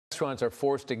restaurants are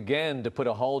forced again to put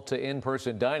a halt to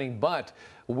in-person dining, but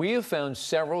we have found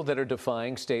several that are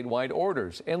defying statewide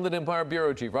orders. Inland Empire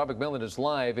Bureau Chief Rob McMillan is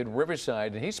live in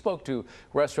Riverside, and he spoke to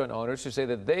restaurant owners who say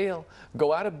that they'll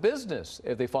go out of business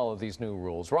if they follow these new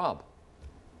rules. Rob.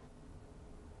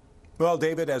 Well,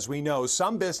 David, as we know,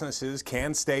 some businesses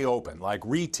can stay open, like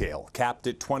retail, capped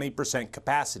at 20%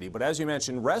 capacity. But as you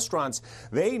mentioned, restaurants,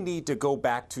 they need to go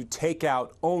back to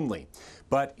takeout only.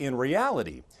 But in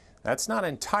reality, that's not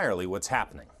entirely what's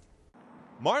happening.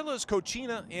 Marla's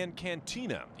Cocina and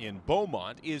Cantina in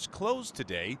Beaumont is closed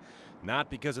today, not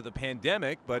because of the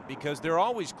pandemic, but because they're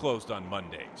always closed on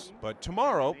Mondays. But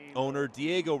tomorrow, owner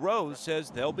Diego Rose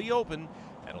says they'll be open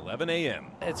at 11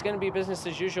 a.m. It's going to be business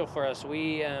as usual for us.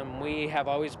 We have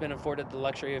always been afforded the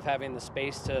luxury of having the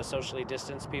space to socially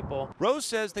distance people. Rose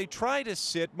says they try to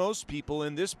sit most people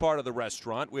in this part of the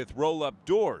restaurant with roll-up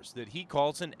doors that he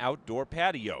calls an outdoor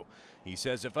patio. He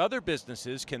says if other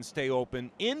businesses can stay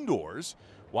open indoors,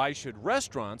 why should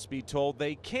restaurants be told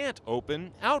they can't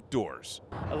open outdoors?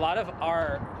 A lot of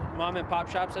our mom and pop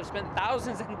shops have spent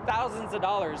thousands and thousands of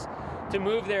dollars to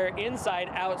move their inside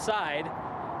outside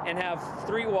and have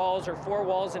 3 walls or 4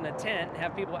 walls in a tent,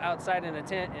 have people outside in a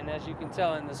tent, and as you can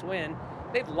tell in this wind,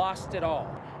 they've lost it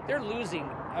all. They're losing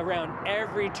around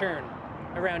every turn,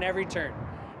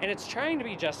 and it's trying to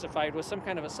be justified with some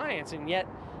kind of a science, and yet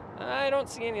I don't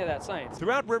see any of that science.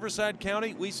 Throughout Riverside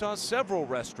County, we saw several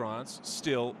restaurants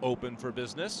still open for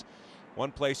business.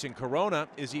 One place in Corona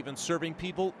is even serving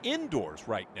people indoors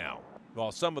right now.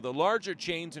 While some of the larger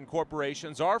chains and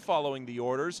corporations are following the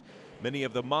orders, many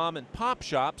of the mom and pop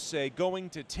shops say going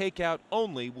to takeout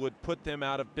only would put them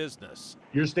out of business.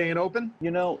 You're staying open?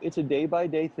 You know, it's a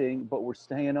day-by-day thing, but we're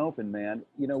staying open, man.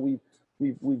 You know,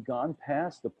 we've gone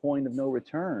past the point of no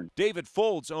return. David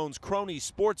Folds owns Crony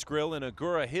Sports Grill in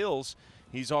Agoura Hills.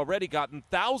 He's already gotten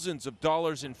thousands of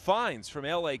dollars in fines from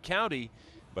LA County,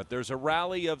 but there's a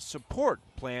rally of support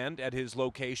planned at his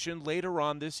location later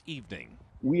on this evening.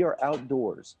 We are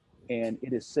outdoors, and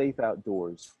it is safe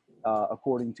outdoors,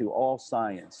 according to all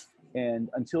science.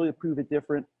 And until you prove it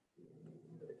different,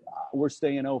 we're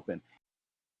staying open.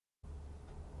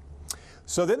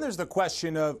 So then there's the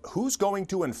question of who's going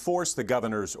to enforce the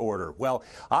governor's order. Well,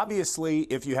 obviously,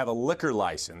 if you have a liquor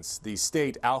license, the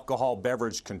state alcohol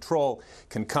beverage control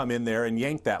can come in there and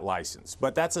yank that license.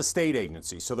 But that's a state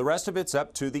agency, so the rest of it's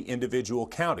up to the individual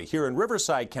county. Here in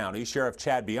Riverside County, Sheriff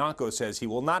Chad Bianco says he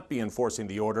will not be enforcing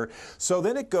the order. So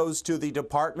then it goes to the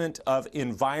Department of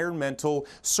Environmental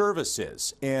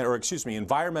Services,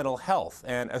 Environmental Health.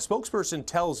 And a spokesperson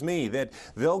tells me that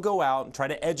they'll go out and try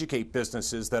to educate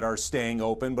businesses that are staying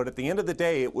open, but at the end of the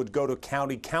day, it would go to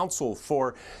county council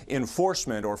for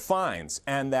enforcement or fines.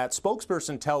 And that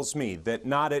spokesperson tells me that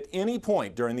not at any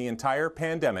point during the entire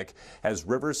pandemic has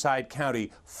Riverside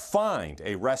County fined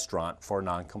a restaurant for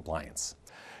noncompliance.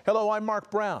 Hello, I'm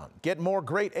Mark Brown. Get more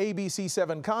great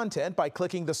ABC7 content by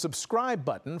clicking the subscribe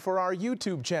button for our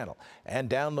YouTube channel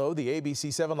and download the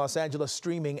ABC7 Los Angeles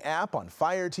streaming app on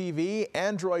Fire TV,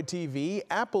 Android TV,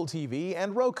 Apple TV,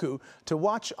 and Roku to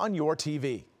watch on your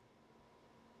TV.